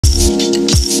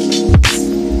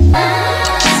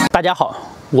大家好，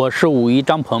我是武医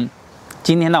张鹏。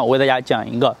今天呢，我为大家讲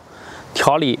一个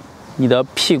调理你的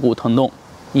屁股疼痛，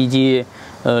以及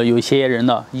有些人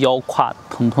的腰胯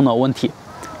疼痛的问题。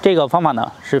这个方法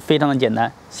呢是非常的简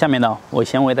单。下面呢，我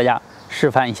先为大家示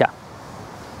范一下。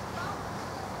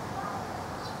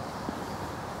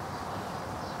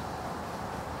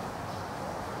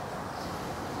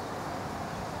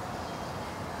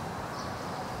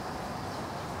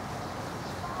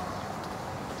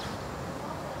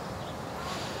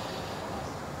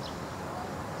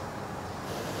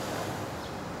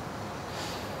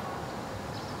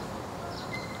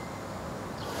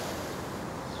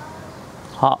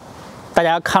好，大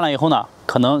家看了以后呢，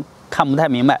可能看不太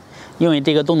明白，因为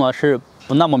这个动作是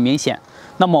不那么明显。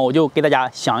那么我就给大家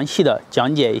详细的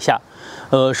讲解一下。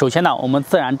首先呢，我们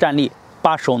自然站立，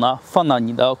把手呢放到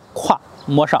你的胯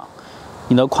摸上，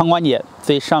你的髋关节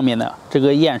最上面的这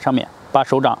个咽上面，把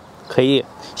手掌可以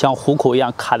像虎口一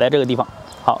样卡在这个地方。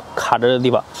好，卡着的地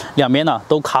方，两边呢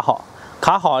都卡好。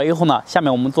卡好了以后呢，下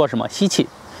面我们做什么？吸气。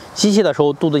吸气的时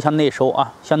候，肚子向内收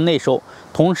啊，向内收。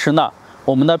同时呢，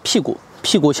我们的屁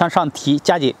股向上提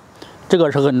夹紧，这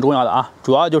个是很重要的啊，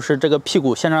主要就是这个屁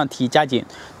股向上提夹紧，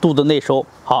肚子内收。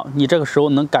好，你这个时候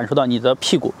能感受到你的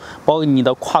屁股，包括你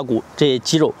的胯骨这些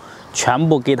肌肉，全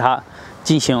部给它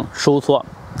进行收缩。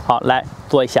好，来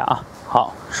做一下啊。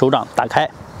好，手掌打开，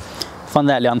放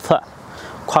在两侧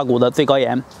胯骨的最高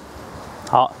沿。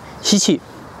好，吸气，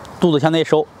肚子向内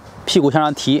收，屁股向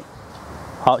上提。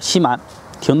好，吸满，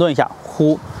停顿一下，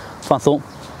呼，放松。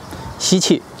吸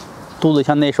气，肚子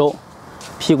向内收，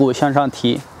屁股向上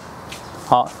提。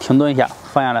好，停顿一下，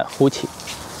放下来，呼气。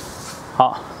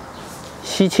好，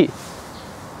吸气，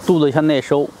肚子向内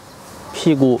收，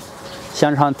屁股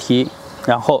向上提，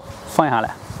然后放下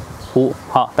来，呼。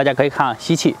好，大家可以看啊，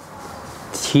吸气，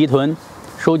提臀，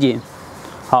收紧。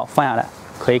好，放下来，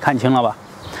可以看清了吧？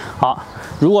好，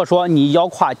如果说你腰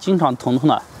胯经常疼痛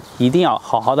的，一定要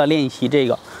好好的练习这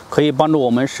个，可以帮助我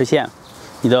们实现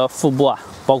你的腹部啊，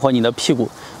包括你的屁股、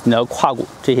你的胯骨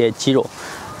这些肌肉，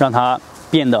让它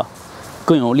变得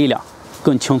更有力量、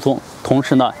更轻松。同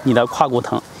时呢，你的胯骨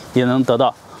疼也能得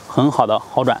到很好的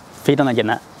好转，非常的简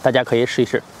单，大家可以试一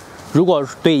试。如果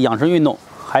对养生运动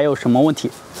还有什么问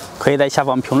题，可以在下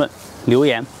方评论留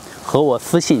言和我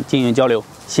私信进行交流，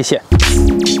谢谢。